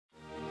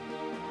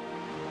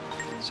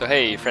So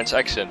hey, French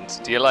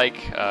accent, do you like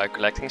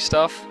collecting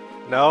stuff?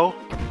 No?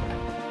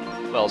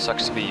 Well,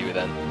 sucks to be you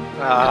then.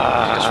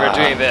 Ah. Because we're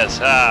doing this.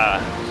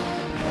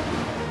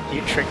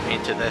 You tricked me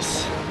into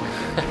this.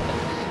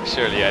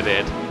 Surely I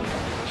did.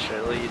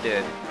 Surely you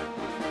did.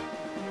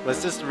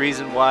 Was this the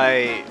reason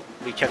why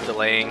we kept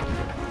delaying?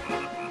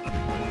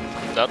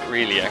 Not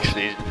really,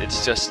 actually.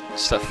 It's just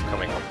stuff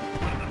coming up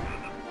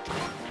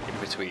in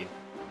between.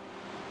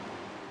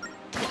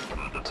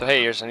 So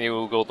hey, here's a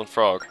new golden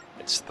frog.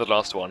 It's the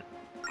last one.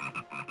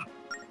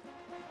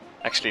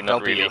 Actually, not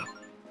W. really.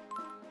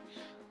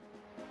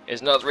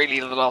 It's not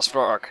really the last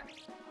frog.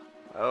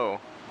 Oh.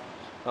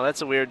 Well,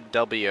 that's a weird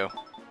W.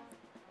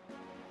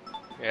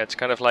 Yeah, it's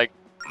kind of like...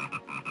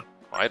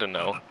 I don't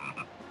know.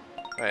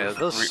 Right, are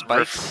those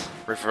spikes?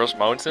 Reverse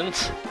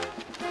mountains?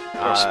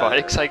 Or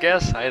spikes, I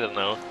guess? I don't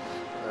know.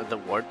 The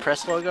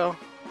WordPress logo?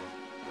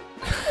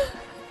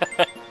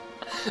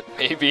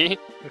 Maybe.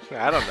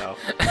 I don't know.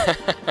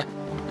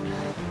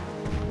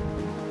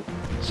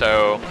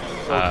 So...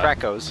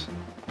 Krakos.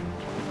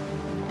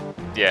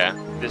 Yeah,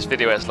 this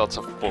video has lots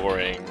of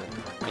boring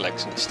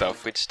collection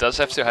stuff, which does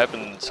have to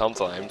happen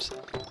sometimes.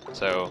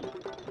 So,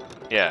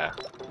 yeah.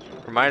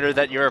 Reminder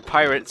that you're a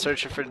pirate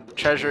searching for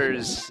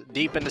treasures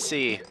deep in the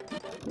sea.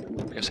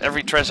 Because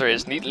every treasure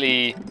is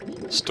neatly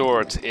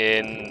stored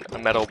in a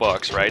metal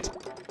box, right?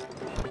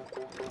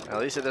 At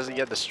least it doesn't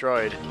get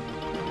destroyed.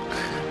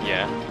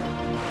 Yeah.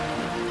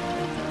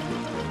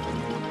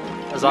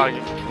 As long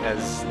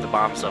as the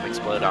bombs don't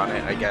explode on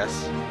it, I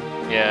guess.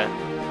 Yeah.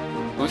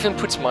 Who even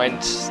puts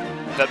mines,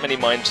 that many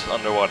mines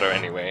underwater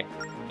anyway?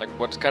 Like,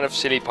 what kind of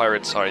silly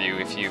pirates are you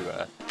if you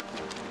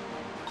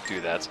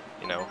do that,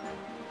 you know?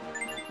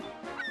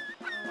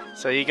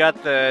 So you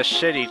got the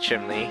shitty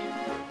chimney.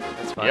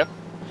 That's fine. Yep.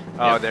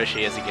 Oh, Yep. there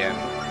she is again.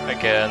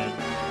 Again.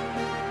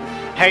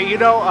 Hey, you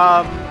know,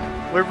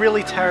 we're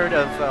really tired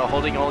of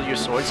holding all your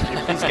swords. Can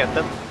you please get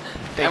them?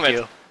 Thank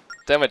you.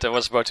 Damn it, I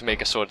was about to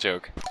make a sword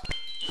joke.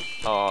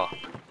 Oh.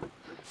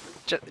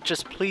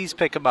 Just please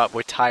pick them up.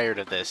 We're tired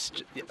of this.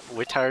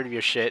 We're tired of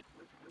your shit.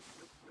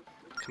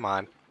 Come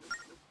on.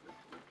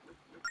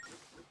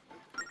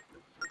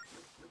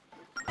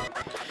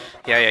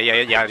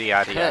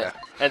 Yeah.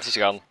 And she's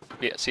gone.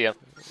 Yeah, see ya.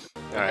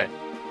 Alright.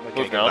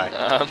 Okay, Moving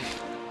on.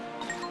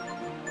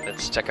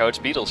 Let's check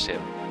out Beetle's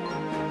ship.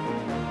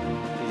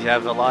 Does he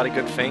have a lot of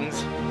good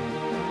things?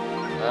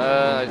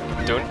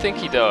 I don't think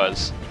he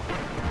does.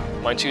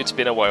 Mind you, it's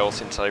been a while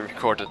since I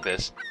recorded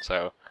this,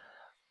 so...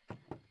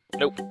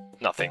 Nope,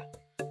 nothing.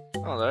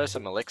 Oh, there are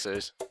some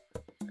elixirs.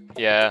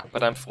 Yeah,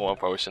 but I'm full on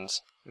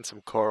potions. And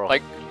some coral.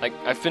 Like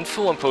I've been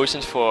full on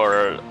potions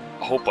for a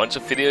whole bunch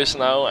of videos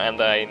now,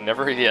 and I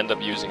never really end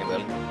up using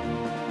them.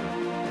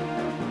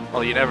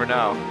 Well, you never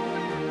know.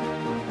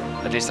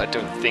 At least I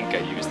don't think I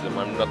use them,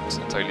 I'm not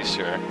entirely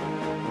sure.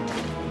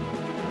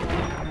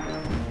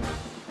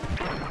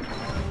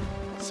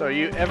 So are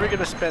you ever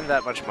gonna spend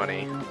that much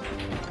money?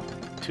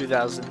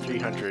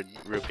 2,300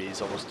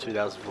 rupees, almost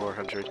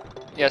 2,400.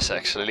 Yes,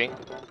 actually.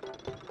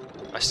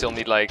 I still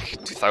need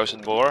like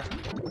 2,000 more.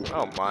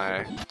 Oh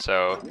my.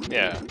 So,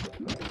 yeah.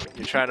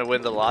 You're trying to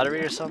win the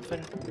lottery or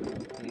something?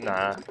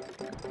 Nah.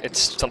 It's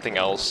something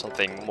else,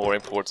 something more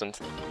important.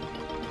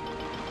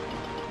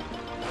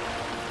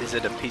 Is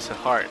it a piece of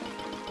heart?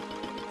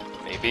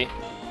 Maybe.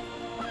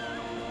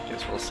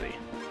 Guess we'll see.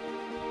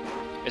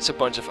 It's a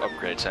bunch of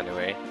upgrades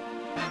anyway.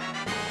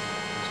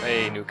 So,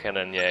 hey, new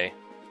cannon, yay.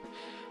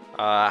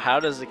 How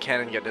does the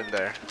cannon get in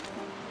there?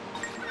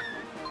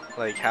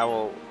 Like,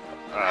 how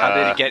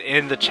did it get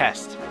in the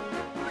chest?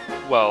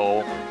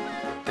 Well,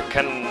 the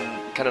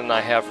cannon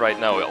I have right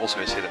now also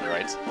is hidden,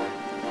 right?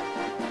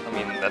 I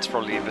mean, that's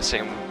probably the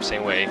same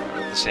way,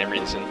 or the same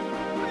reason.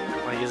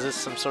 Like, is this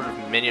some sort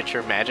of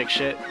miniature magic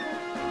shit?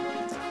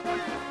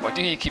 Why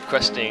do you keep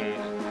questioning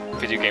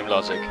video game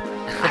logic?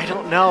 I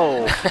don't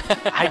know.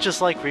 I just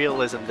like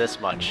realism this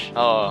much.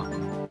 Oh.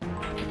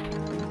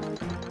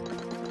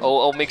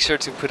 I'll make sure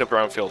to put a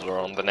brown filter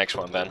on the next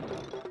one then.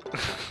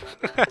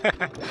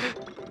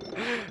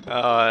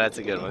 Oh, that's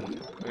a good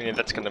one. I mean,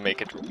 that's gonna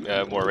make it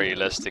more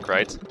realistic,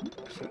 right?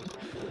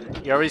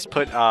 You always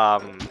put,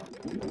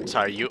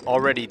 sorry, you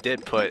already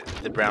did put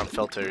the brown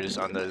filters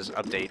on those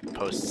update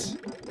posts.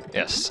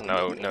 Yes,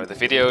 no, the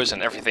videos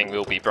and everything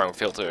will be brown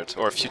filtered,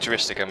 or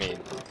futuristic, I mean.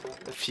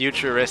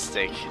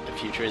 Futuristic. The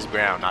future is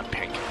brown, not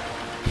pink.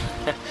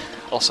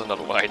 Also not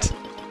white.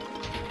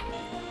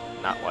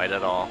 Not white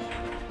at all.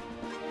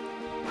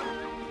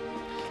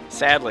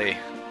 Sadly.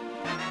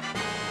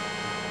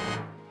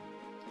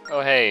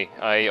 Oh hey,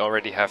 I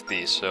already have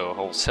these, so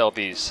I'll sell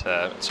these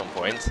at some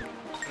point.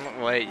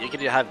 Wait, you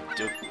could have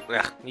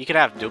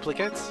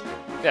duplicates?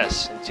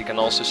 Yes, and you can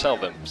also sell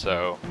them,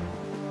 so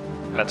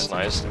that's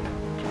nice.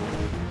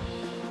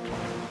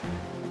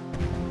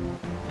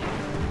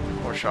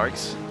 Or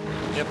sharks?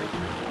 Yep.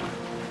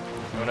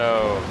 Oh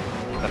no,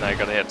 then I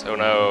got hit. Oh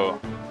no,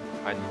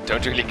 I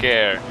don't really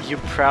care. You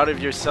proud of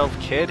yourself,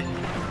 kid?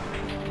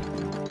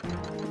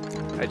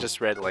 I just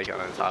read like on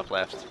the top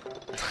left.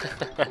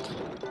 Oh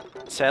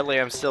Sadly,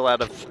 I'm still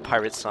out of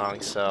pirate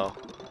songs, so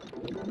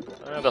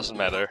It doesn't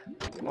matter.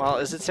 Well,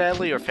 is it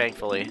sadly or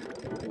thankfully?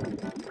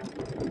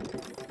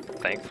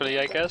 Thankfully,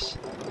 I guess.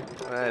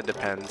 It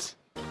depends.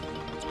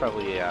 It's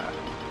probably I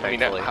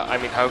thankfully.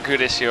 mean, how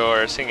good is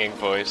your singing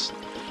voice?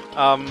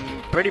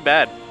 Pretty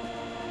bad.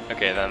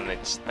 Okay, then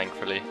it's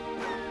thankfully.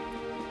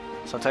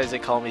 Sometimes they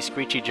call me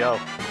Screechy Joe.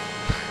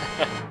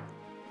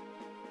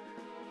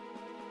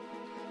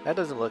 That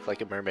doesn't look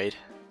like a mermaid.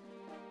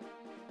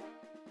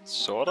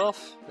 Sort of.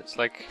 It's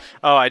like,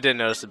 Oh, I didn't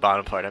notice the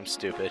bottom part. I'm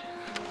stupid.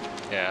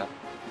 yeah.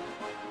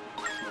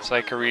 It's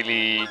like a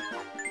really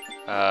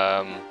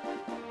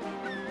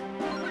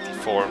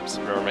deformed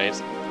mermaid.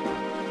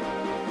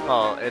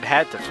 Well, it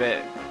had to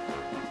fit.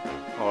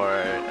 Or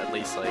at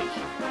least, like,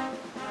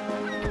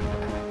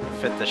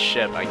 fit the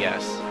ship, I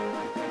guess.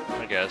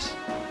 I guess.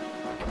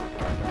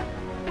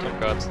 Oh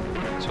god.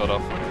 Sort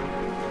of.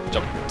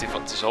 Jump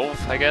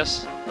dissolve, I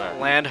guess. No.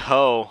 Land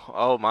ho.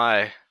 Oh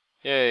my.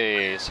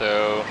 Yay,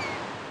 so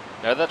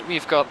now that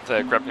we've got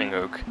the grappling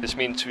hook, this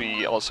means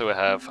we also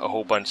have a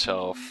whole bunch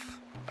of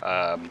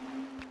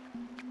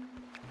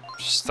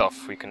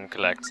stuff we can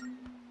collect.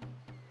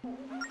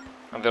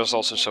 And there's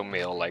also some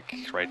mail, like,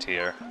 right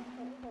here.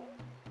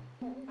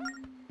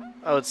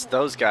 Oh, it's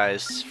those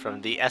guys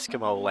from the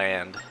Eskimo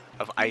land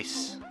of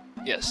ice.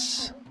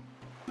 Yes.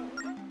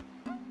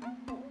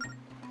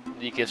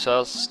 He gives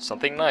us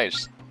something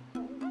nice.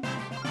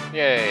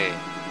 Yay!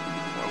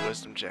 More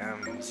wisdom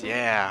gems.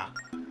 Yeah.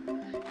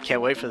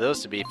 Can't wait for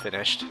those to be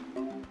finished.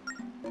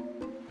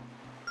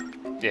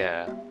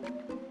 Yeah.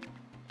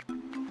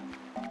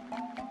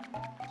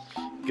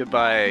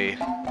 Goodbye,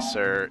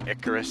 Sir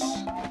Icarus.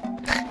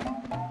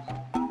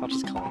 I'll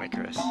just call him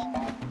Icarus.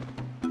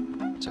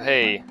 So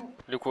hey,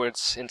 look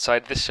what's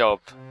inside this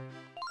shop.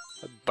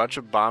 A bunch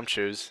of bomb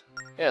shoes.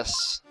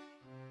 Yes.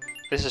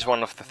 This is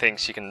one of the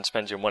things you can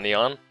spend your money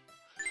on.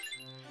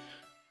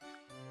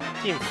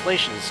 The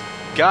inflation is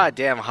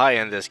goddamn high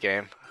in this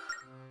game.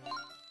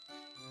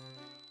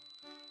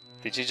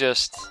 Did you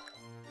just...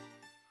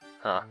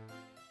 Huh.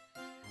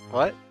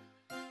 What?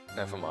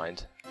 Never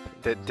mind.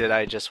 Did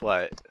I just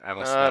what? I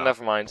must know.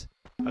 Never mind.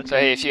 Okay. So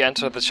hey, if you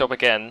enter the shop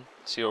again,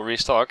 so you'll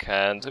restock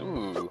and...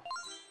 Ooh.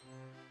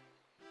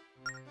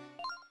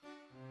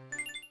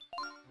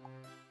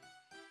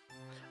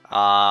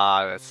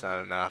 Ah, that's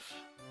not enough.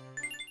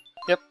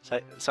 Yep.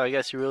 So I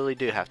guess you really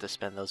do have to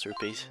spend those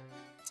rupees.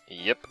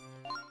 Yep.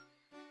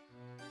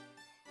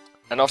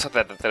 And after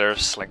that,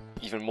 there's like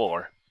even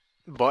more.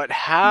 But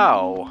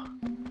how?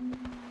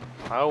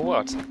 How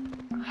what?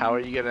 How are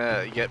you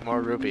gonna get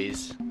more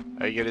rupees?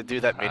 Are you gonna do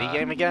that mini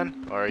game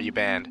again, or are you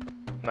banned?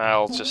 No,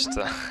 I'll just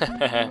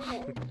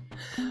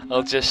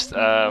I'll just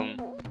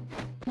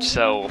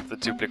sell the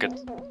duplicate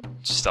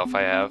stuff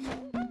I have.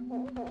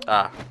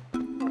 Ah,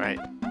 right.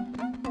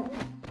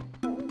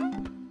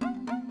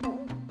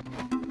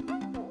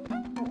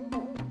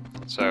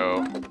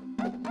 So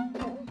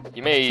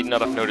you may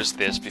not have noticed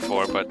this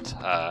before, but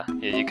yeah,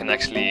 you can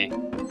actually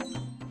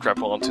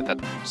grapple onto that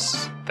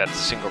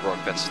single rock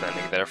that's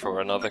standing there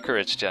for another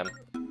courage gem.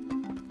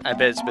 I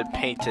bet it's been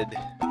painted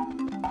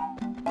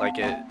like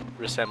it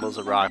resembles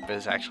a rock, but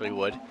it's actually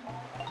wood.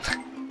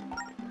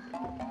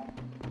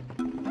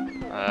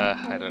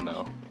 I don't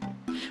know.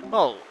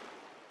 Well,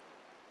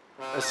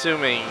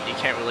 assuming you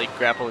can't really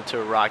grapple into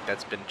a rock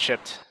that's been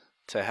chipped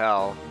to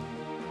hell.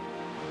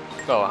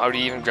 Well, how do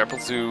you even grapple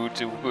to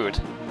wood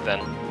then?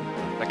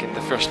 Like in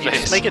the first place?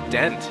 Just make a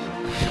dent.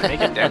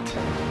 Make a dent.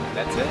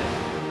 That's it.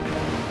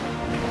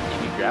 You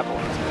can grapple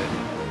onto it.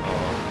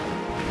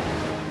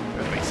 Oh,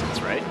 That makes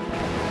sense, right?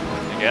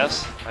 I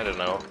guess? I don't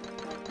know.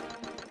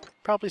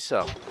 Probably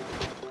so.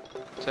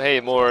 So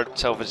hey, more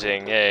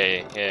salvaging,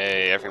 yay,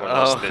 yay, everyone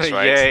knows this,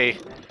 right? Yay!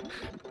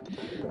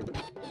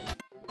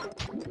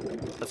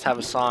 Let's have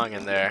a song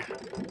in there.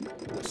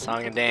 A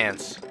song and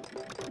dance.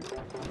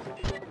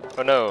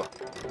 Oh no.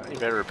 You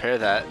better repair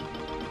that.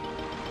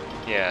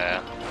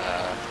 Yeah.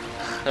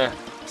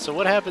 So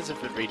what happens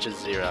if it reaches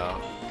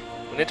 0?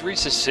 When it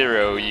reaches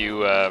 0, you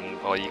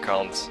well, you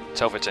can't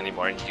salvage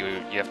anymore, and you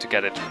have to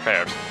get it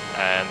repaired.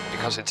 And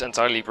because it's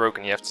entirely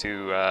broken, you have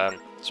to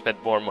spend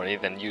more money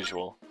than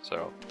usual.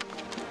 So,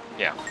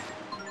 yeah.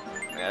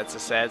 That's a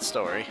sad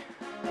story.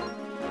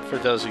 For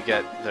those who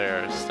get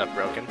their stuff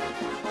broken.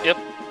 Yep.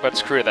 But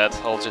screw that.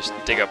 I'll just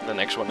dig up the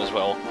next one as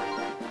well.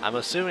 I'm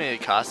assuming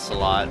it costs a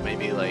lot,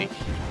 maybe like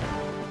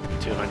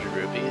 200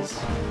 rupees.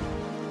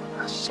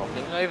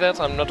 Something like that.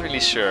 I'm not really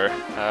sure.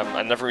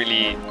 I never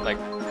really like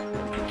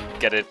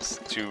get it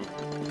to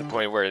the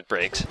point where it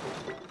breaks.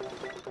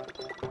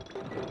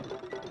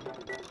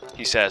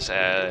 He says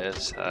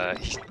as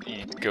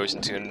he goes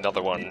into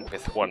another one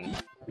with 1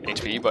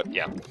 HP, but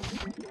yeah.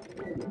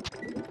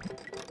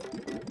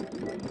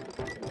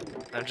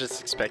 I'm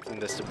just expecting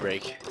this to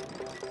break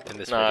in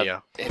this Nah,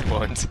 video. it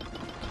won't.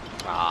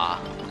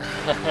 Ah.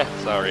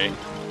 Sorry.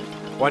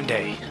 One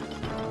day.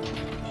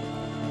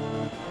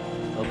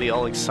 It'll be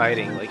all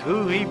exciting, like,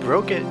 ooh, he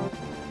broke it!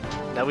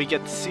 Now we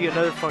get to see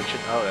another function.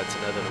 Oh, that's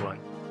another one.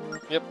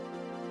 Yep.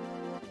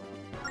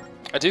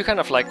 I do kind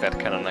of like that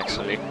cannon,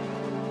 actually.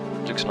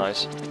 Looks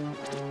nice.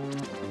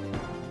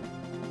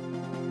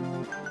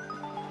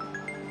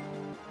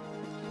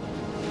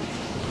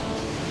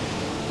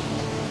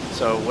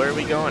 So where are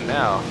we going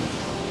now?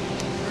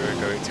 We're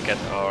going to get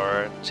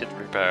our shit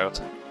repaired.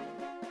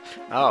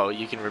 Oh,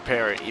 you can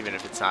repair it even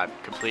if it's not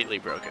completely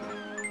broken.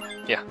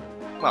 Yeah.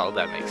 Well,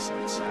 that makes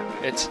sense.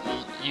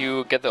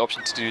 You get the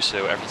option to do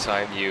so every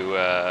time you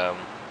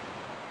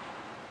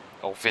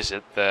or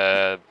visit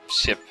the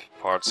ship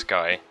parts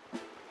guy.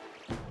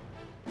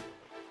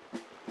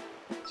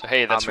 So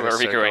hey, that's where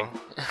we're going.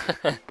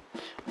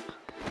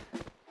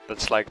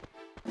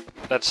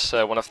 That's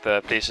one of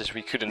the places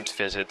we couldn't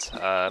visit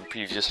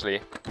previously.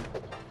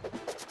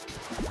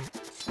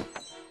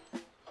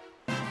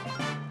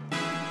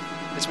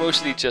 It's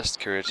mostly just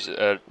courage,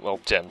 well,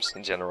 gems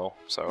in general.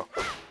 So.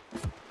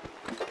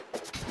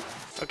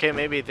 Okay,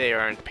 maybe they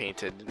aren't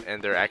painted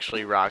and they're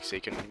actually rocks you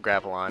can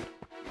grapple on.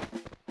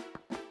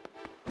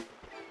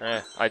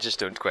 I just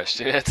don't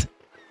question it.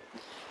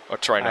 Or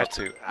try not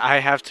to. I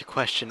have to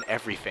question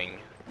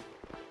everything.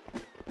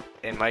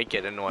 It might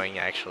get annoying,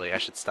 actually. I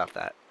should stop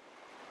that.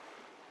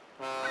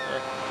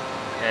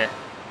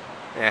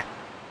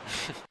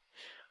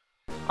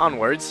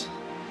 Onwards.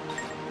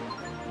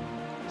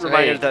 So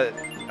Reminder hey, that...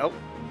 Oh.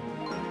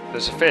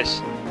 There's a fish.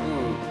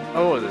 Ooh.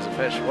 Oh, there's a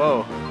fish.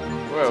 Whoa.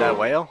 Whoa. Is that a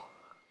whale?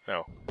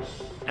 No.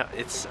 No,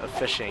 it's a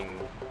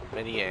fishing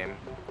minigame.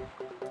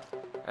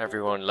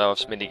 Everyone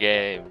loves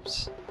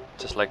minigames.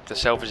 Just like the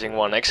salvaging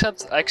one.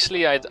 Except,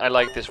 actually, I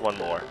like this one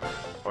more.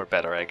 Or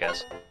better, I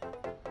guess.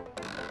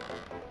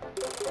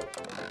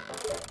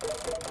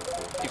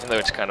 Even though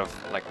it's kind of,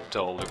 like,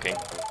 dull looking.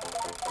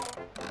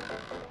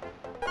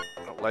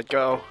 Let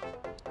go.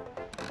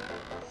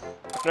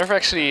 I've never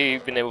actually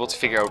been able to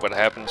figure out what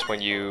happens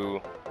when you,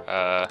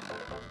 like,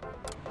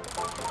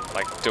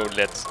 don't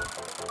let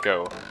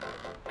go.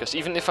 Because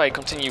even if I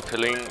continue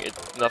pulling,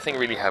 nothing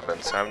really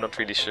happens. I'm not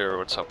really sure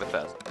what's up with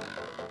that.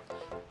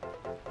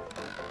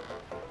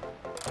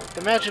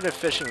 Imagine if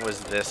fishing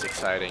was this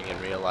exciting in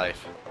real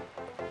life.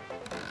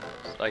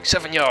 It's like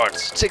 7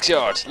 yards, 6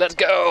 yards, let's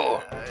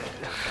go!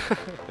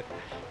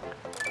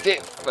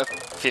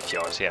 5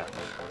 yards, yeah.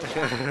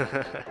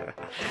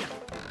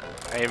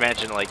 I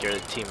imagine like you're a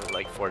team of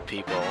like 4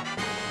 people.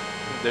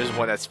 There's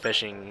one that's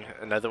fishing,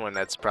 another one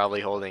that's probably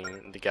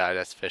holding the guy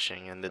that's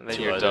fishing, and the then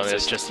 2 you're others done,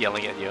 is just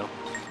yelling at you.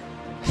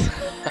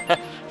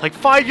 Like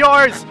 5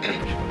 yards!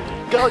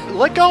 Go,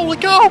 let go, let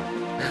go!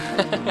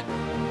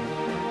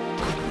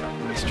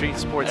 Extreme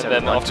sports. And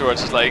then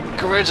afterwards it's like,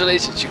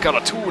 congratulations, you got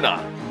a tuna!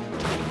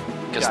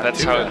 Because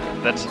that's how,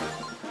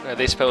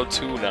 they spell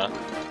tuna.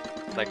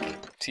 Like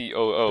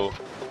T-O-O-N-A.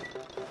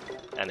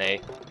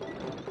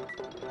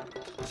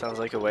 Sounds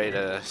like a way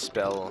to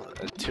spell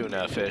a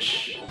tuna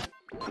fish,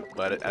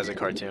 but as a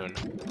cartoon.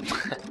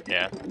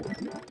 Yeah.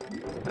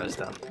 That was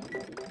dumb.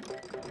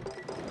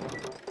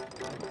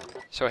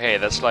 So hey,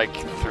 that's like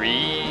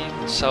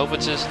 3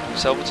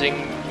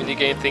 salvaging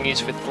minigame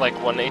thingies with like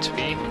 1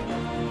 HP.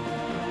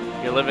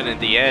 You're living in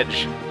the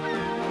edge.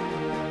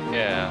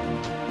 Yeah.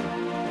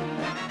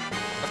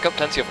 I've got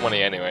plenty of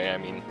money anyway, I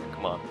mean,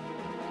 come on.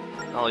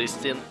 Oh, you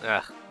still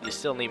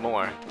need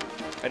more.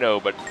 I know,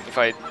 but if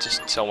I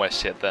just sell my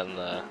shit, then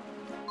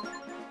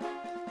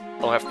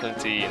I'll have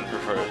plenty in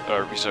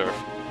reserve.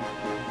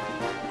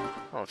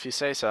 Well, if you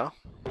say so.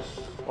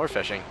 Or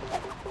fishing.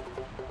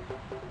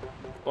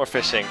 Or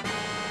fishing.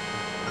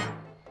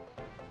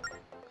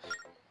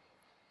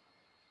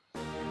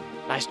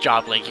 Nice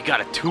job, Link. You got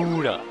a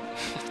tuna.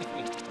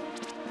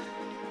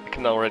 I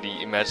can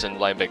already imagine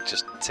Lineback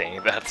just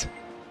saying that.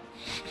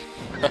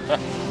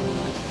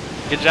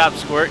 Good job,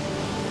 Squirt.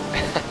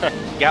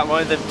 Got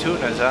one of them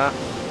tunas, huh?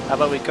 How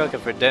about we cook it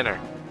for dinner?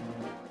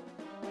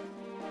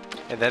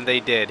 And then they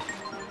did.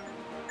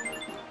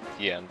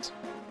 The end.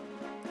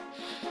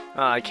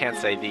 I can't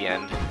say the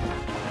end.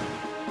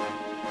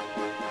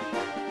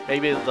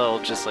 Maybe they'll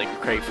just like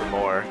crave for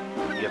more.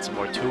 Get some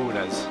more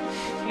tunas.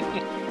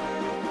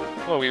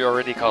 Well, we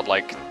already caught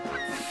like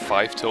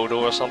 5 total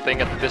or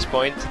something at this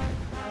point.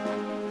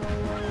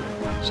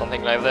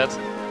 Something like that.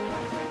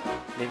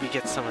 Maybe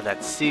get some of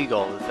that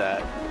seagull with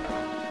that.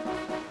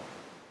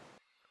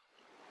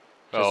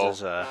 Oh.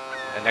 Just as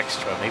an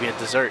extra, maybe a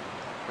dessert.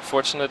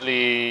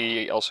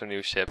 Unfortunately, also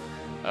new ship.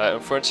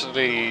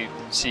 Unfortunately,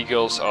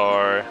 seagulls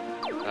are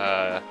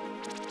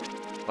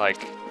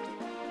like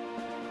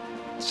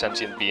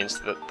sentient beings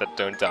that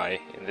don't die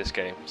in this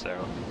game.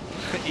 So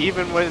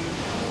even when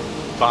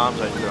bombs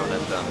are thrown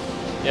at them,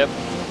 yep,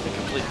 they're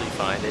completely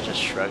fine. They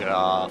just shrug it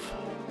off.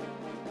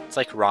 It's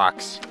like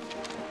rocks.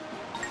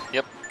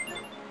 Yep.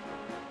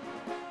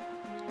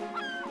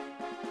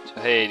 So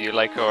hey, do you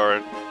like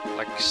our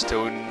like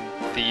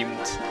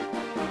stone-themed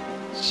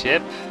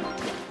ship?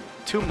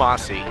 Too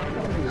mossy.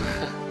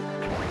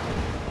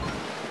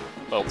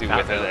 Well, do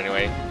with it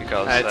anyway,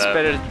 because it's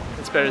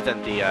better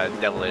than the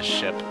devilish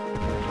ship.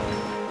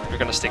 We're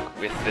gonna stick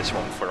with this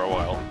one for a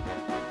while.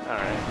 All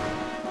right.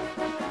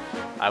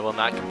 I will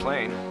not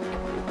complain.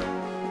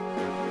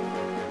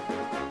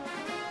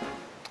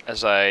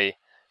 As I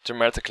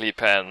dramatically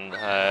pan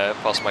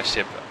past my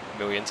ship a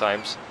million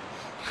times.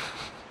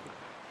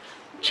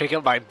 Check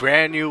out my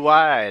brand new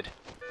wide.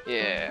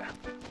 Yeah.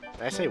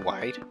 Did I say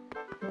wide?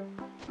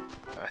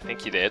 I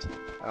think you did.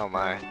 Oh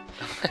my.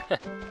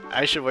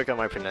 I should work on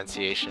my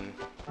pronunciation.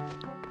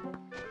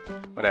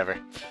 Whatever.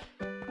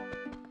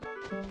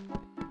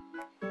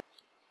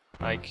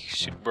 I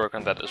should work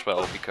on that as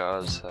well,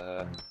 because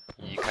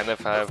you kind of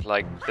have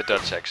like the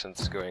Dutch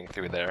accents going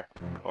through there.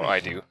 Or I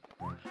do.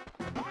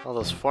 All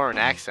those foreign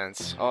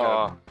accents.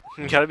 Oh.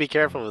 Gotta be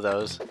careful with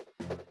those.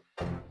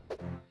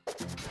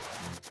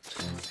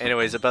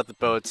 Anyways, about the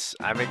boats,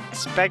 I'm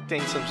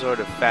expecting some sort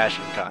of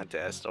fashion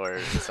contest or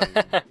some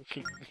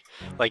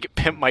like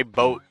pimp my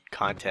boat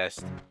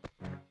contest.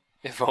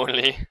 If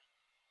only.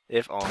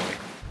 If only.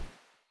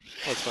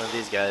 What's one of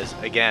these guys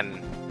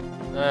again?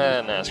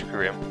 Nah,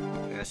 screw him.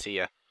 Yeah, see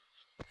ya.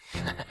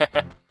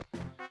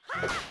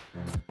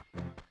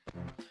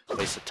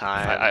 Waste of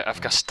time.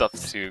 I've got stuff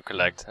to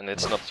collect, and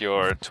it's not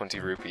your 20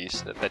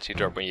 rupees that you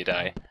drop when you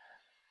die.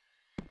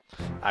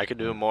 I could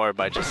do more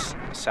by just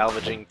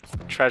salvaging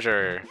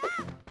treasure.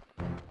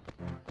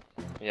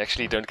 You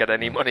actually don't get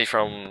any money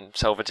from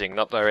salvaging,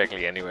 not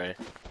directly anyway.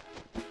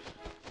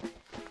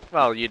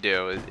 Well, you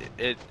do.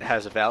 It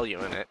has a value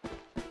in it.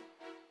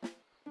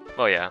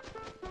 Well, yeah.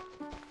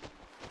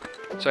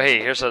 So hey,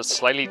 here's a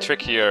slightly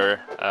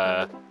trickier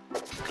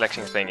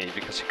collection thingy,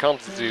 because you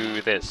can't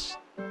do this.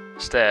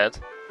 Instead,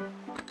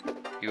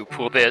 you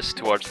pull this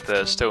towards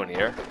the stone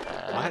here.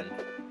 What?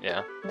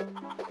 Yeah.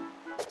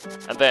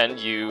 And then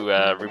you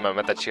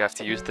remember that you have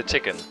to use the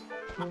chicken.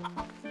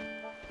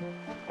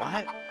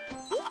 What?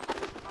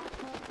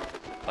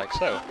 Like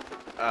so.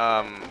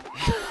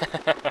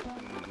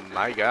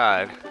 My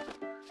god.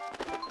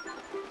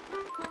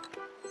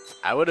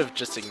 I would have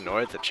just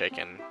ignored the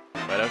chicken,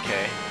 but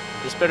okay.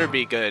 This better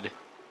be good.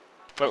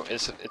 Well,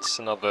 it's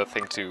another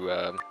thing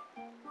to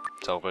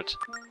salvage.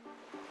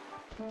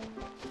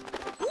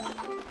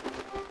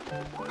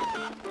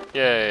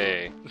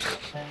 Yay!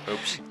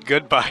 Oops.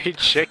 Goodbye,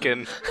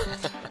 chicken.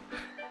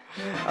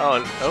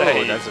 Oh,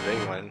 Hey, that's a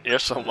big one.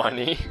 Here's some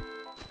money.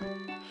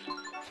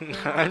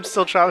 I'm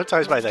still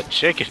traumatized by that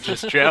chicken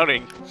just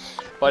drowning.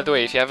 By the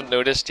way, if you haven't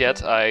noticed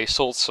yet, I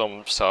sold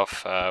some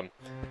stuff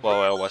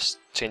while I was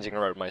changing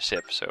around my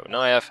ship, so now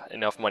I have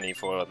enough money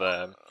for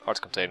the heart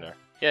container.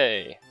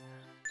 Yay!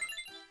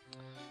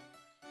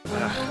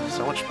 Ugh,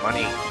 so much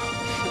money.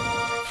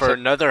 For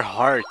another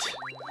heart.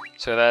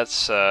 So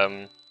that's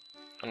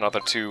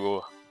another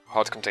 2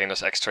 heart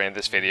containers extra in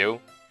this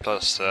video,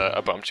 plus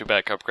a bump to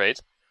back upgrade.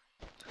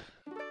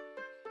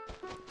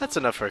 That's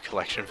enough for a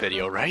collection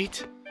video,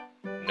 right?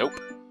 Nope.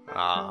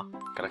 Ah.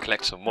 Gotta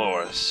collect some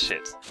more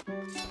shit.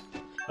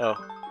 Oh.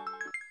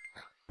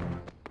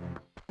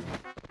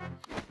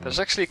 There's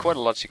actually quite a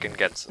lot you can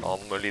get on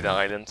Molida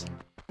Island.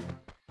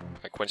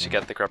 Like once you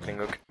get the grappling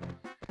hook.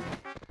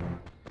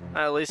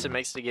 At least it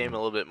makes the game a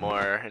little bit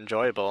more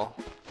enjoyable.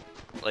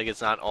 Like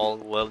it's not all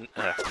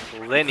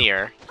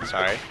linear.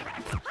 Sorry.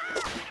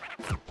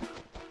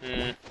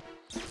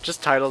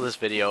 Just title this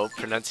video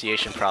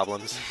 "Pronunciation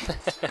Problems."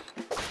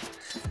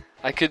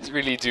 I could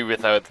really do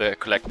without the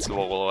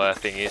collectible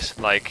thingies,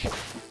 like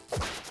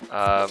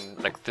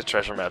the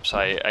treasure maps.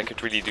 I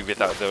could really do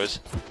without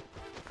those.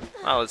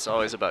 Well, it's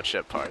always about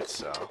ship parts,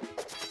 so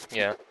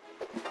Yeah.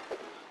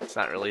 it's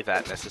not really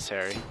that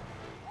necessary.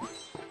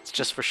 It's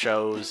just for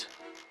shows.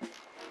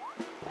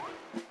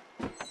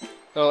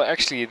 Well,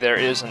 actually, there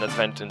is an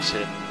advantage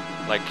in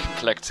like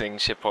collecting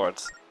ship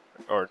parts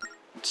or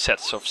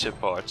sets of ship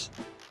parts.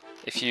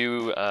 If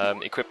you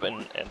equip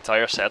an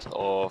entire set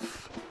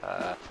of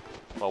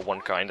well,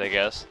 one kind, I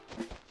guess,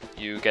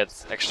 you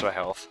get extra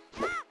health.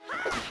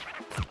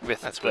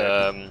 With That's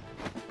the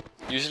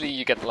usually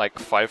you get like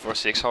 5 or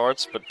 6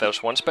 hearts, but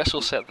there's one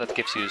special set that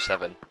gives you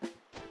 7,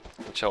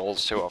 which I'll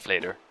show off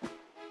later.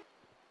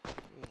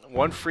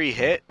 One free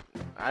hit?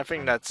 I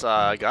think that's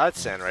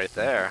godsend right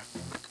there.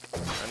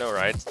 I know,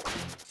 right?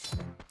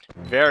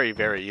 Very,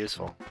 very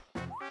useful.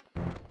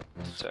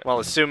 So. Well,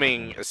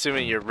 assuming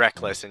you're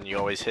reckless and you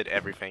always hit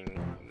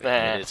everything,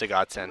 it's a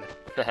godsend.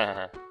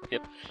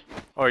 Yep.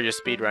 Or you're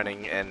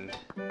speedrunning and...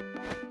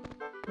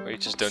 Or you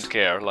just don't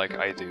care, like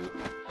I do.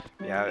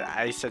 Yeah,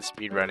 I said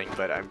speedrunning,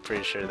 but I'm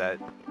pretty sure that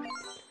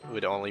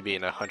would only be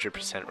in a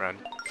 100% run.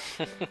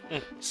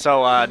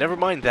 So, never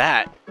mind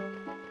that.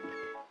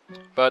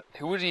 But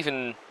who would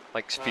even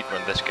like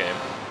speedrun this game?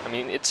 I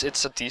mean, it's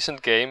a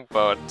decent game,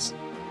 but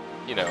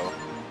you know,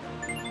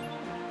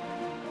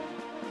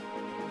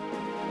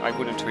 I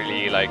wouldn't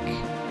really like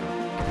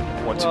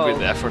want to put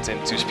the effort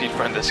into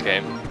speedrun this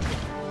game.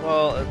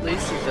 Well, at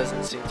least it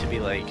doesn't seem to be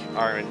like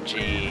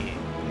RNG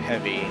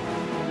heavy.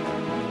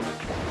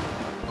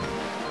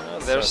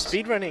 There's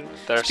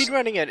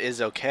Speedrunning it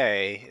is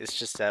okay. It's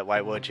just that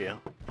why would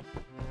you?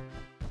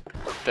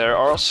 There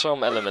are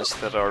some elements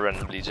that are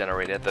randomly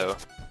generated though,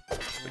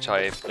 which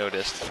I've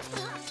noticed.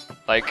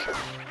 Like,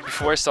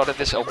 before I started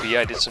this LP,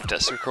 I did some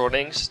test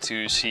recordings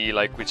to see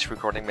like which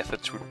recording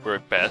methods would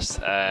work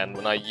best, and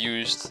when I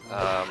used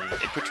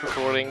input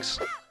recordings,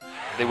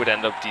 they would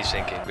end up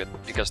desyncing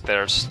because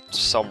there's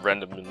some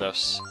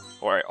randomness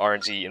or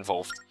RNG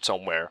involved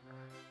somewhere.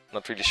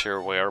 Not really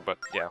sure where, but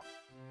yeah.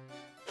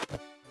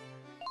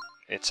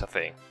 It's a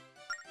thing.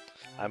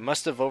 I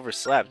must have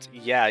overslept.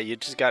 Yeah, you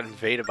just got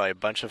invaded by a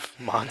bunch of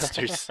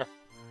monsters.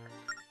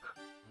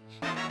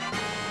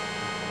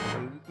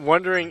 I'm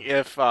wondering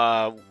if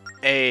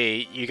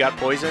A, you got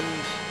poisoned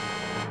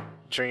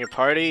during a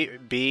party,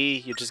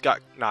 B, you just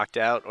got knocked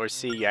out, or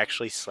C, you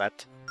actually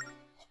slept.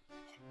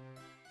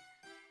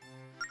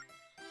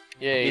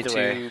 Yay, Either 2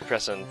 way.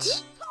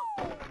 presents.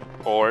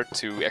 Or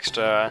 2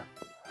 extra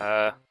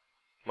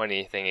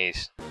money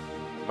thingies.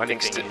 Money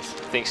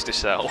Things to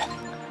sell.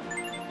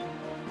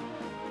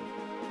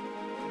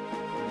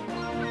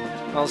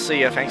 I'll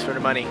see ya, thanks for the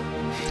money.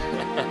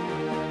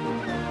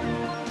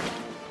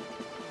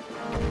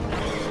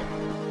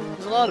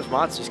 There's a lot of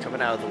monsters coming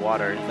out of the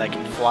water that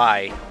can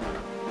fly.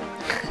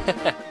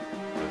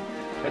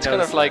 It's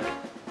kind of like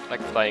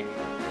flying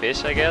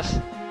fish, I guess.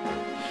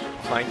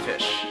 Flying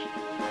fish.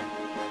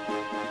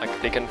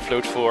 Like they can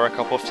float for a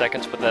couple of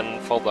seconds but then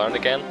fall down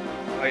again.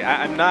 Like,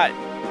 I'm not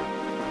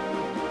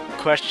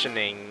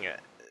questioning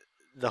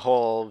the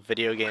whole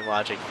video game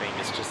logic thing.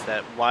 It's just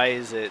that why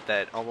is it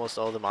that almost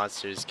all the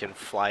monsters can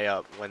fly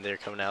up when they're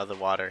coming out of the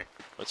water?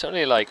 It's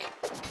only like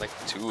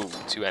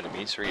two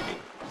enemies really.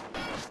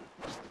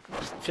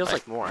 Feels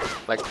like more.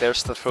 Like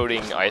there's the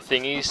floating eye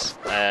thingies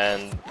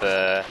and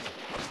the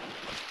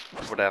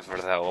whatever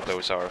the hell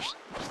those are.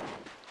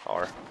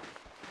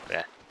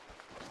 Yeah.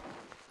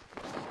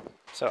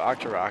 So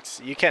Octoroks,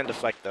 you can't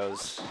deflect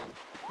those,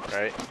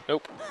 right?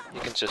 Nope.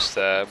 You can just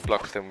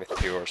block them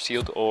with your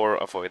shield or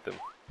avoid them.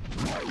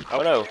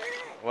 Oh no.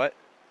 What?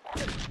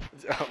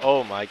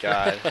 Oh my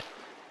god.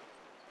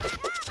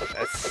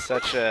 That's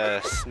such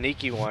a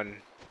sneaky one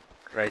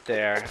right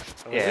there.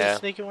 Was it a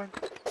sneaky one?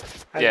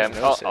 Yeah,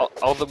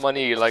 all the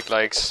money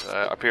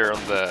appear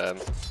on the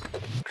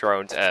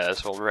ground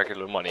as all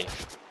regular money.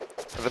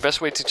 But the best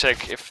way to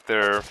check if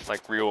they're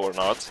like real or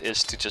not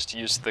is to just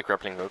use the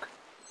grappling hook.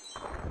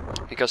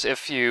 Because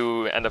if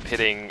you end up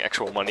hitting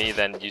actual money,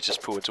 then you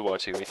just pull it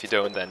towards you. If you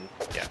don't, then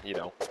yeah, you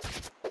know.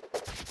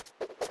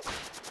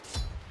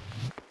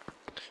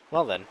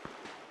 Well then.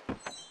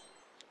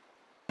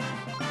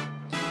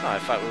 Oh, I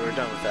thought we were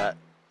done with that.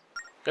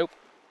 Nope.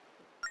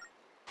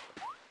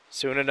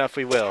 Soon enough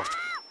we will.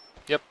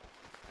 Yep.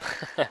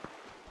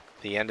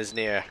 The end is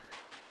near.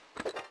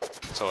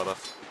 Sort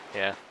of.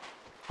 Yeah.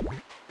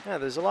 Yeah,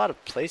 there's a lot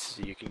of places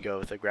you can go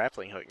with a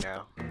grappling hook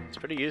now. It's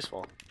pretty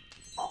useful.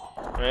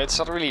 It's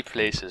not really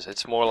places,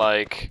 it's more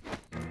like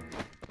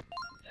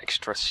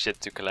extra shit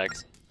to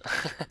collect.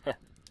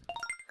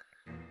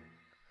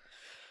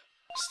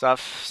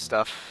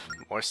 Stuff,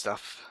 more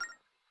stuff.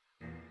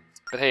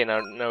 But hey,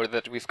 now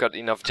that we've got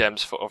enough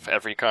gems of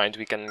every kind,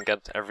 we can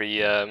get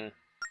every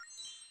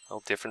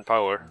different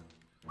power.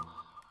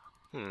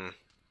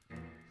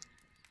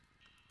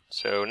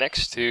 So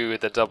next to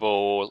the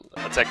double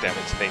attack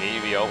damage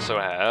thingy, we also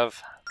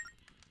have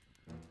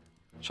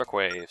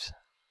shockwaves.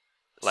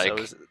 Like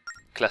So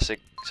classic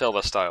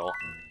Zelda style.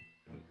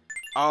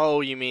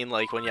 oh, you mean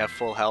like when you have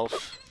full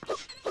health?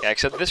 Yeah,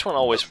 except this one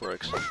always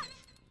works.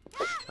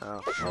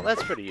 Oh, well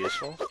that's pretty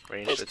useful.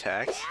 Ranged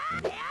attacks.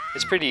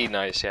 It's pretty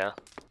nice, yeah.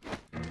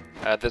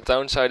 The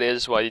downside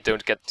is why you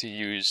don't get to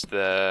use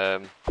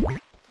the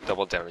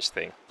double damage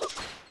thing.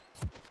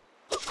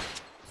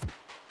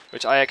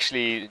 Which I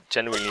actually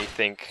genuinely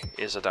think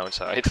is a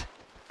downside.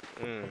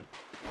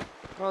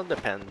 Well, it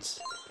depends.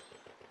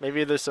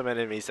 Maybe there's some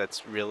enemies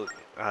that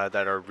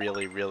are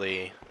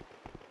really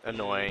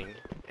annoying,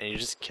 and you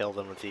just kill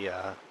them with the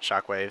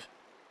shockwave.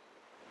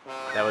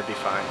 That would be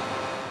fine.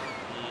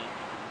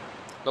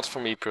 Not for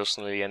me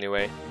personally,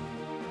 anyway.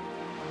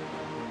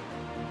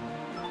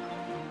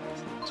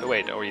 So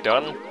wait, are we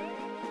done?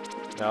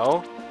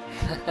 No?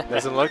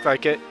 Doesn't look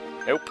like it.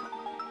 Nope.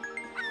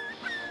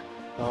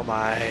 Oh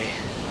my.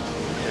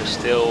 There's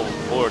still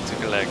more to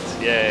collect.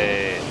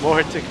 Yay!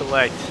 More to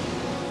collect.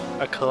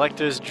 A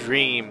collector's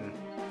dream.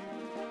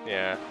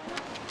 Yeah.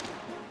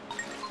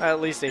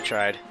 At least they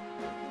tried.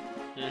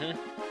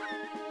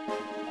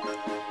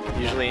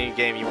 Usually in a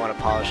game you want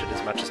to polish it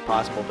as much as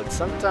possible, but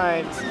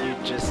sometimes you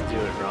just do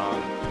it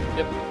wrong.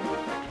 Yep.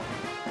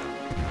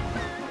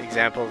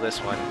 Example, this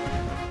one.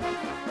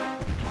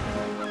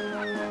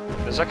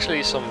 There's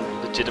actually some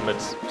legitimate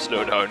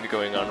slowdown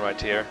going on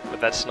right here, but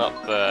that's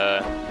not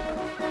the...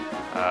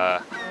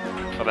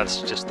 well,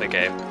 that's just the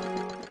game.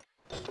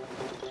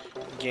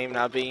 Game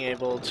not being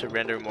able to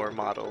render more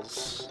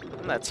models.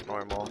 That's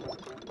normal.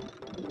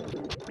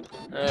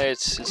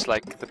 It's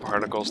like the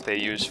particles they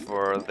use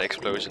for the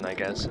explosion, I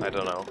guess. I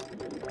don't know.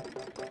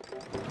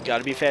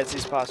 Gotta be fancy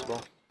as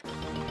possible.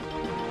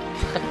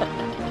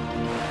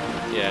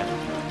 Yeah.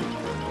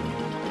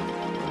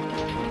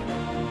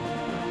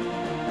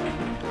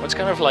 It's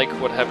kind of like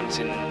what happens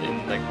in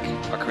like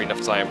Ocarina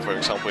of Time, for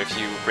example, if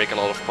you break a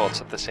lot of pots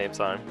at the same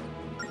time.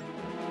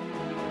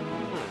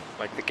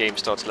 Like the game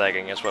starts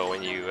lagging as well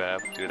when you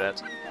do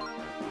that.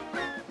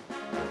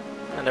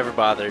 I never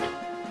bothered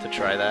to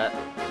try that.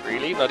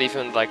 Really? Not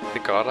even like the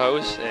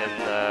guardhouse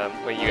and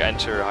when you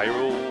enter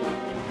Hyrule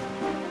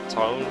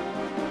Town?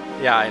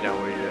 Yeah, I know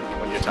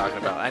what you're talking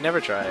about. I never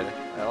tried.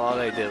 All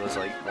I did was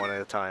like one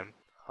at a time.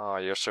 Oh,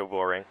 you're so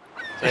boring.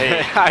 Hey,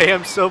 I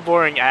am so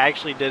boring. I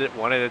actually did it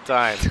one at a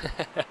time.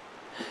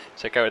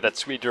 check out that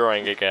sweet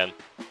drawing again.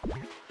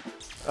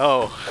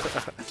 Oh.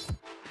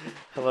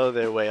 Hello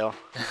there, whale.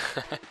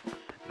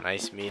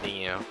 Nice meeting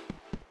you.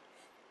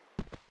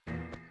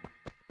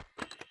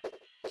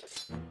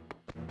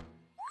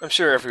 I'm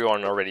sure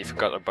everyone already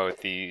forgot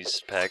about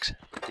these pegs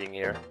being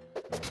here.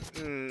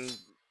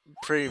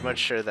 Pretty much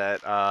sure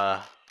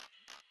that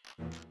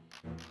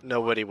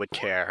nobody would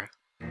care.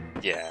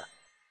 Yeah.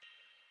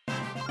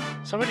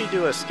 Somebody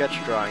do a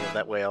sketch drawing of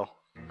that whale.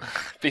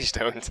 Please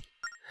don't.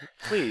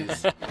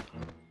 Please.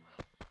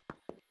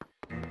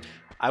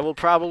 I will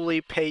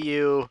probably pay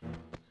you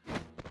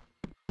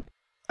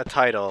a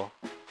title.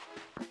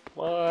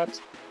 What?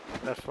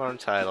 A farm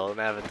title, an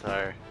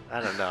avatar.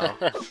 I don't know.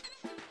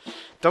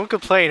 Don't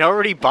complain, I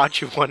already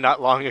bought you one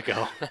not long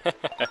ago.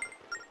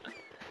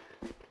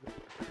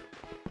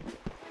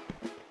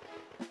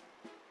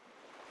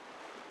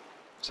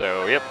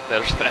 So, yep,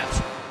 there's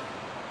that.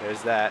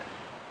 There's that.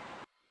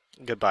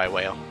 Goodbye,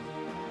 whale.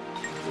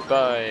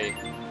 Goodbye.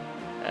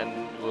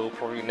 And we'll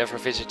probably never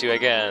visit you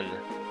again.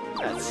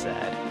 That's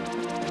sad.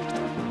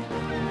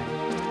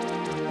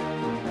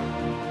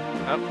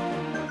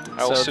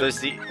 Oh. So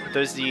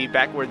there's the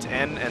backwards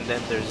N, and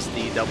then there's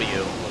the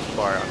W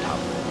bar on top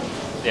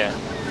of it. Yeah.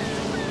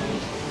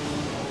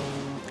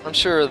 I'm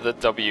sure the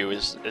W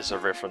is a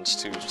reference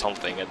to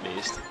something at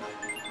least.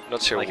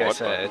 Not sure like what. I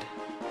said.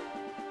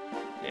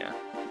 But yeah.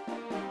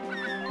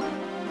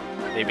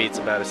 Maybe it's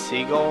about a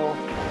seagull?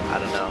 I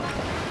don't know.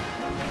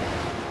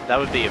 That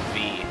would be a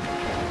V.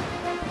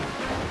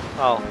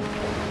 Oh.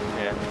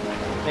 Yeah.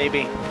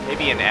 Maybe.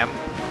 Maybe an M.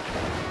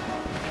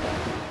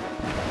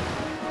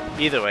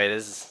 Either way,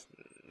 this is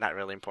not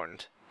really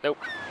important. Nope.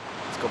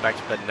 Let's go back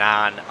to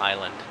Banana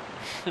Island.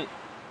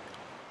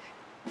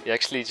 You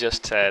actually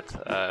just said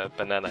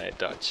banana in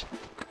Dutch.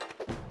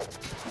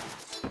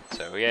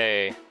 So,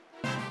 yay.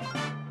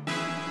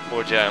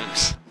 More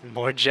gems.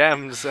 More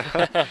gems.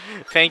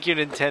 Thank you,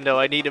 Nintendo.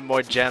 I needed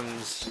more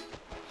gems.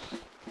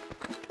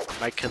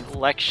 My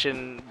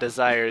collection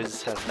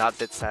desires have not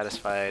been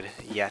satisfied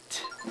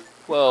yet.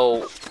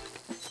 Well,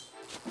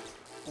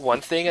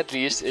 one thing at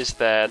least is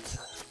that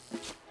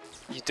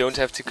you don't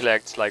have to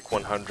collect like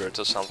 100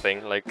 or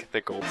something, like the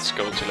gold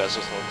Skulltulas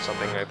or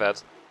something like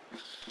that.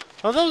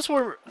 Well, those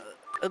were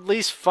at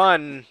least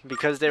fun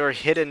because they were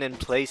hidden in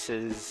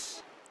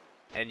places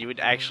and you would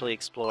actually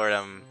explore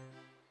them.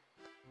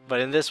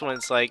 But in this one,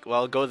 it's like,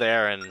 well, go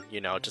there and,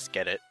 you know, just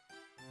get it.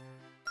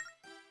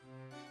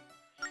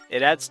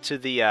 It adds to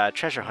the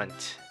treasure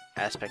hunt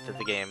aspect of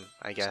the game,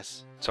 I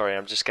guess. Sorry,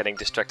 I'm just getting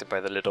distracted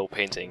by the little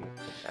painting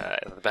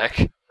in the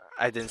back.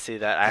 I didn't see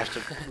that. I have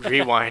to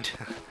rewind.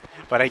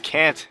 But I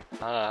can't.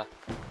 Ah.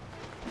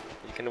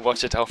 You can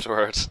watch it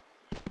afterwards.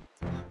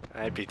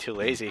 I'd be too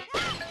lazy.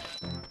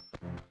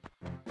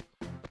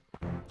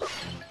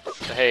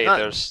 So, hey,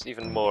 there's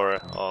even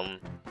more on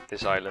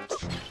this island.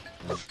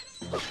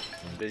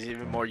 There's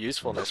even more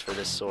usefulness for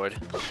this sword.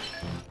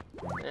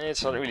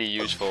 It's not really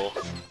useful.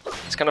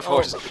 It's kind of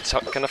hard. It's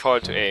kind of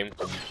hard to aim.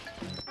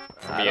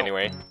 For me,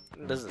 anyway.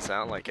 It doesn't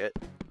sound like it.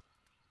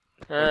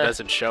 Or it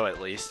doesn't show,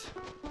 at least.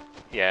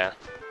 Yeah.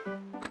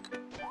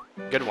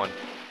 Good one.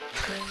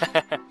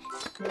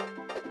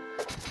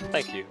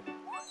 Thank you.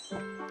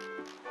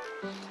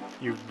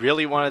 You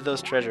really wanted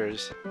those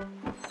treasures.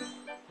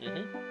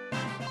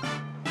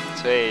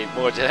 So, hey,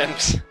 more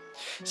gems.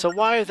 So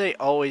why are they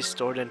always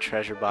stored in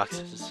treasure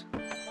boxes?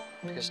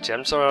 Because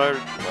gems are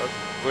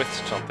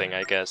worth something,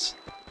 I guess.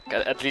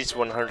 At least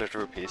 100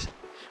 rupees.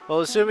 Well,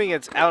 assuming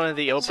it's out in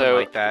the open So,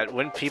 like that,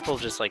 wouldn't people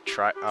just like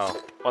try?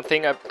 Oh. One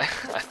thing I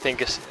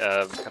think is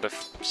kind of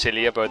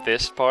silly about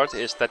this part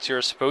is that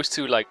you're supposed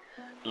to like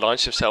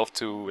launch yourself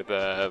to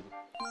the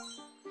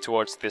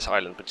towards this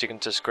island, but you can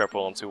just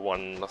grapple onto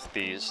one of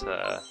these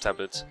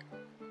tablets.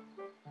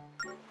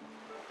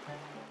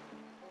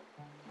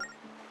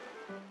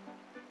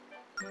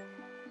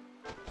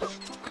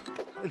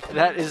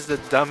 That is the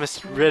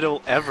dumbest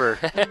riddle ever.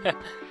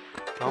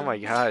 Oh my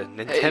god,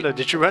 Nintendo, hey,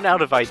 did you run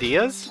out of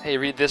ideas? Hey,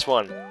 read this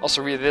one.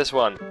 Also read this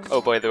one.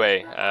 Oh, by the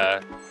way,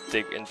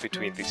 dig in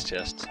between these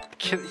chests.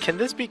 Can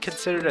this be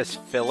considered as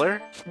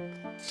filler?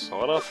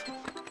 Sort of.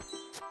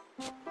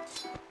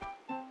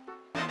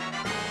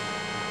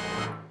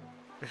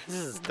 This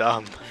is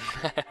dumb.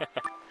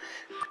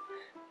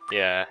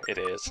 Yeah, it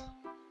is.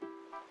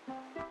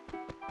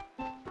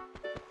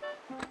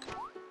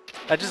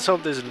 I just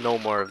hope there's no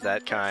more of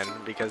that kind,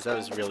 because that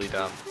was really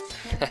dumb.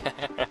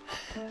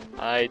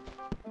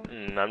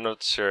 I'm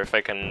not sure if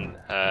I can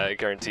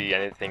guarantee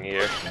anything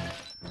here.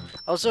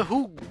 Also,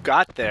 who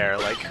got there?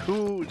 Like,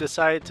 who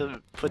decided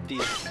to put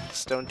these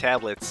stone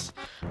tablets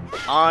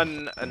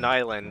on an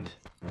island?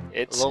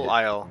 A little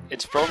isle.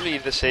 It's probably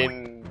the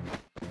same...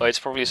 Oh, it's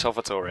probably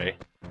Salvatore.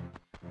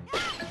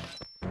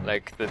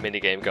 Like, the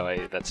minigame guy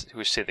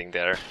who's sitting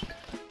there.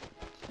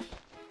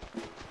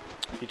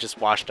 He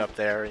just washed up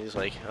there, and he's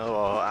like,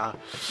 oh,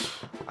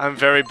 I'm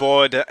very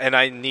bored, and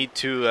I need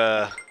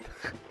to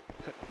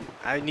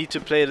I need to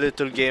play a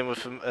little game with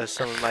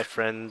some of my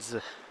friends.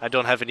 I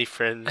don't have any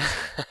friends,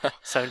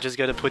 so I'm just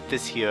gonna put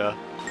this here.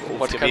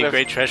 It's gonna be a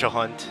great treasure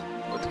hunt.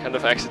 What kind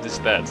of accent is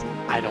that?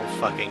 I don't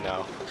fucking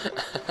know.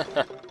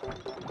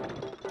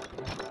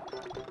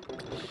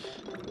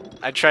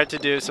 I tried to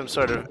do some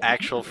sort of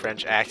actual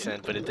French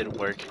accent, but it didn't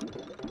work.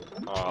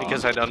 Aww.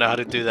 Because I don't know how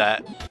to do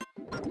that.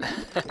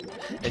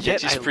 And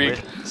yet you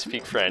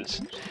speak French.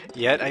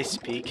 Yet I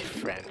speak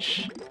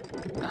French.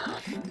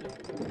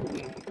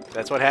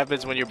 That's what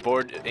happens when you're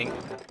born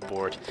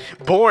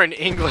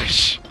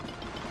English.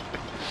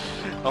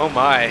 Oh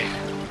my.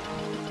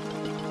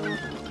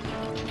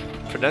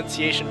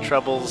 Pronunciation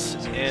troubles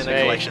in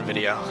a collection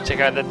video. Check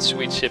out that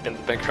sweet ship in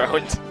the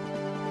background.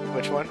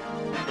 Which one?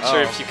 Not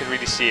sure if you can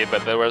really see it,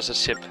 but there was a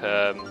ship,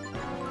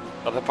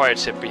 the pirate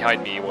ship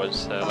behind me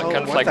was kind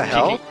of like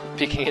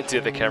peeking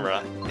into the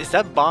camera. Is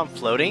that bomb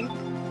floating?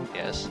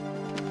 Yes.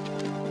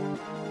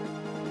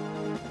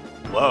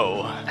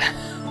 Whoa.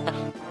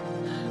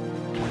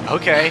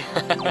 Okay.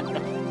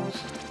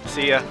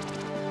 See ya.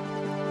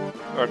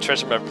 Our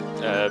treasure map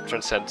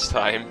transcends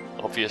time,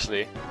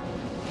 obviously.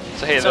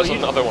 So hey, there's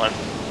another one.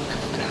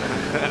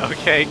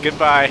 Okay,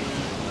 goodbye.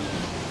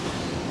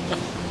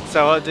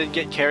 So didn't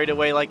get carried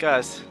away like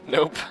us.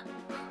 Nope.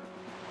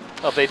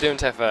 Oh, they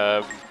don't have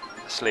a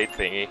slate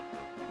thingy.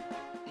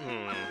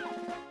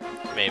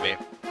 Maybe.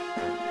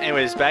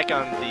 Anyways, back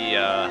on the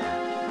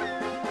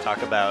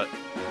talk about.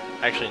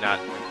 Actually, not.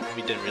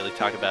 We didn't really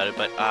talk about it,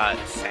 but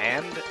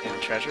sand in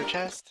treasure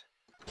chest.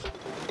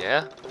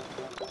 Yeah.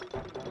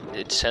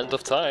 It's Sand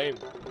of Time.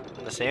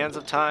 The Sands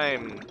of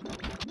Time.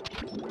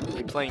 Are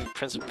you playing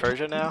Prince of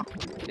Persia now?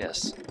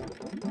 Yes.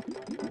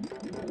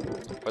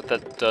 What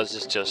that does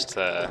is just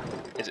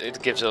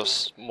it gives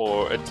us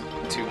more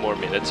 2 more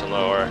minutes on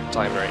our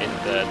timer in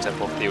the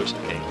Temple of the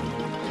Ocean King.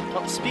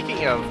 Well,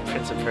 speaking of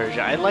Prince of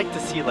Persia, I'd like to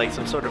see like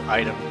some sort of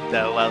item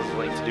that allows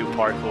Link to do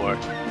parkour.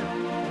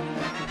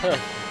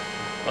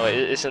 Oh,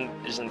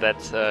 isn't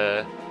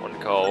that one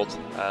called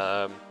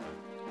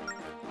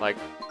like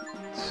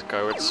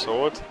Skyward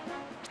Sword?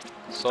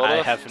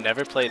 I have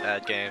never played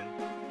that game,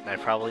 and I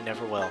probably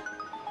never will.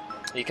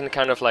 You can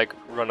kind of like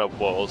run up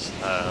walls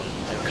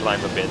and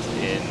climb a bit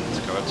in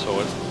Skyward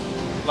Sword.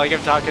 Like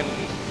I'm talking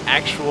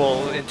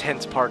actual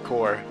intense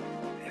parkour,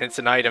 and it's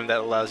an item that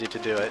allows you to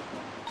do it.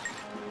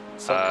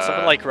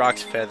 Something like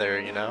Rock's Feather,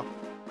 you know?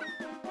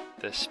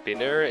 The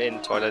spinner in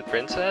Twilight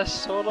Princess,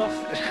 sort of?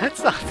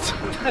 That's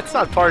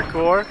not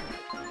parkour.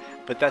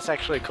 But that's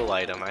actually a cool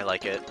item, I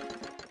like it.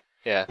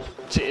 Yeah,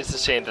 it's a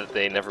shame that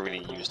they never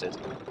really used it.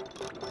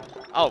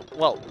 Oh,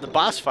 well, the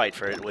boss fight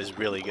for it was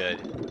really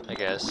good. I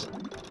guess.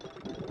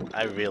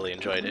 I really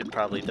enjoyed it,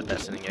 probably the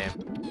best in the game.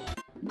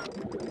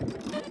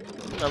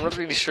 I'm not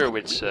really sure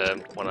which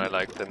one I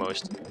like the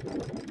most.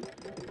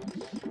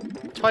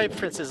 Twilight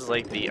Princess is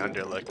like the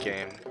underlooked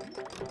game.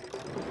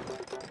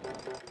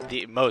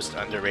 The most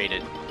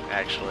underrated,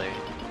 actually.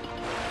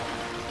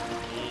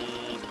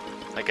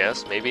 I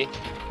guess, maybe.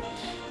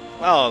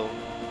 Well,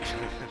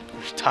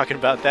 we're talking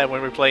about that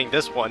when we're playing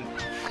this one.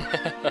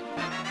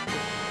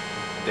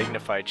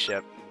 Dignified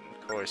ship,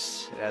 of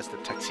course. It has the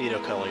tuxedo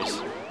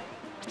colors.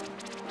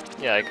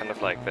 Yeah, I kind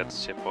of like that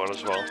shipboard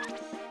as well.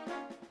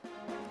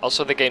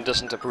 Also, the game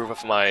doesn't approve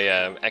of my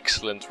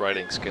excellent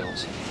writing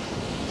skills.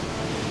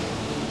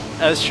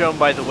 As shown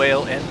by the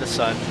whale and the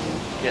sun.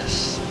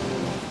 Yes.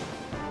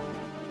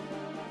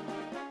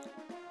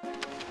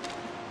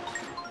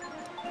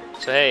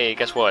 So hey,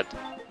 guess what?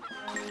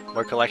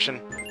 More collection?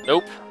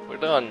 Nope, we're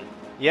done.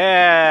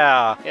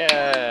 Yeah!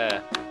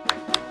 Yeah!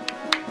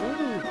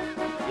 Woo.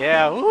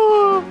 Yeah,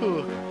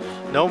 woo!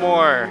 No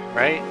more,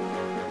 right?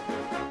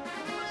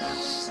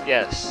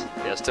 Yes,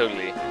 yes,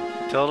 totally.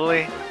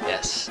 Totally?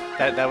 Yes.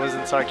 That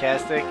wasn't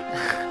sarcastic?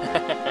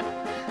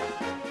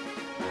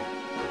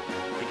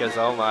 Because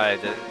oh my,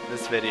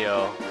 this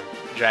video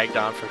dragged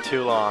on for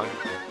too long.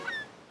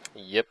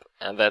 Yep,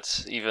 and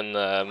that's even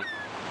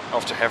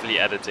after heavily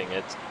editing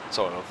it,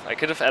 sort of. I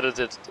could have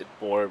edited it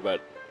more,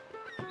 but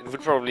it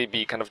would probably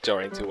be kind of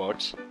jarring to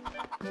watch.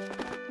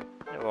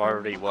 It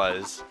already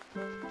was.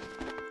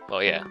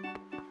 Well, yeah.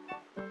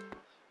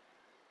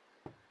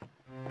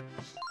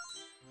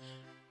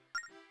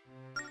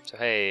 So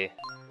hey.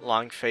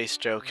 Long face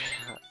joke.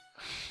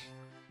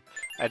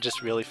 I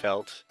just really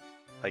felt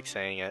like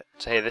saying it.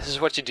 So hey, this is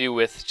what you do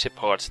with chip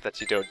parts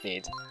that you don't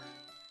need.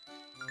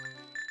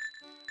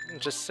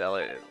 Just sell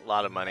it. A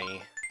lot of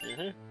money.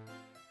 Mm-hmm.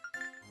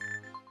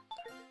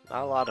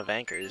 Not a lot of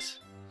anchors.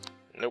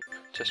 Nope,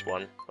 just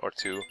 1 or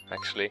 2,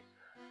 actually.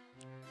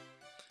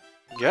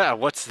 Yeah,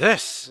 what's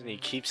this? And he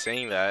keeps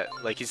saying that,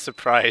 like he's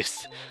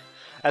surprised.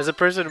 As a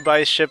person who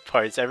buys ship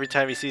parts, every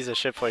time he sees a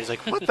ship part, he's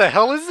like, what the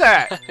hell is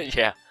that?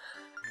 Yeah.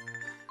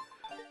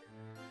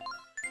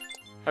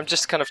 I'm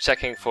just kind of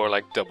checking for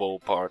like double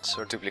parts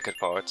or duplicate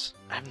parts.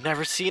 I've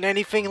never seen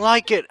anything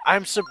like it.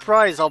 I'm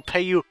surprised. I'll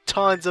pay you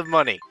tons of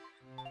money.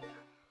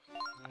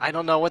 I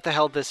don't know what the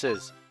hell this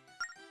is.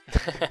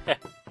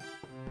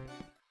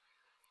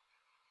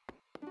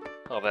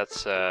 Oh,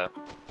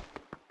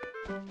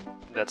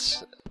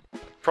 that's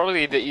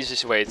probably the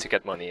easiest way to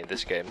get money in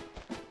this game.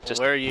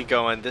 Just Where are you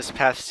going? This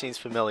path seems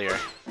familiar.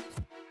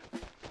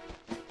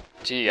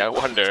 gee, I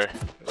wonder.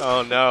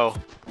 Oh no.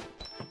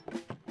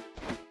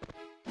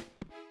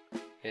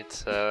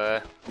 It's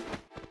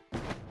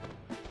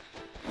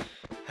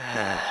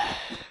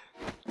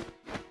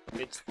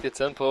it's the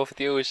Temple of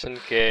the Ocean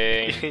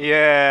King.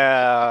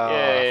 Yeah.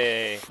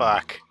 Yay.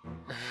 Fuck.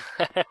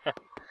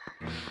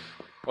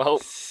 Well,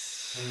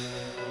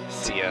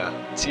 See ya.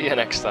 see you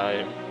next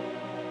time.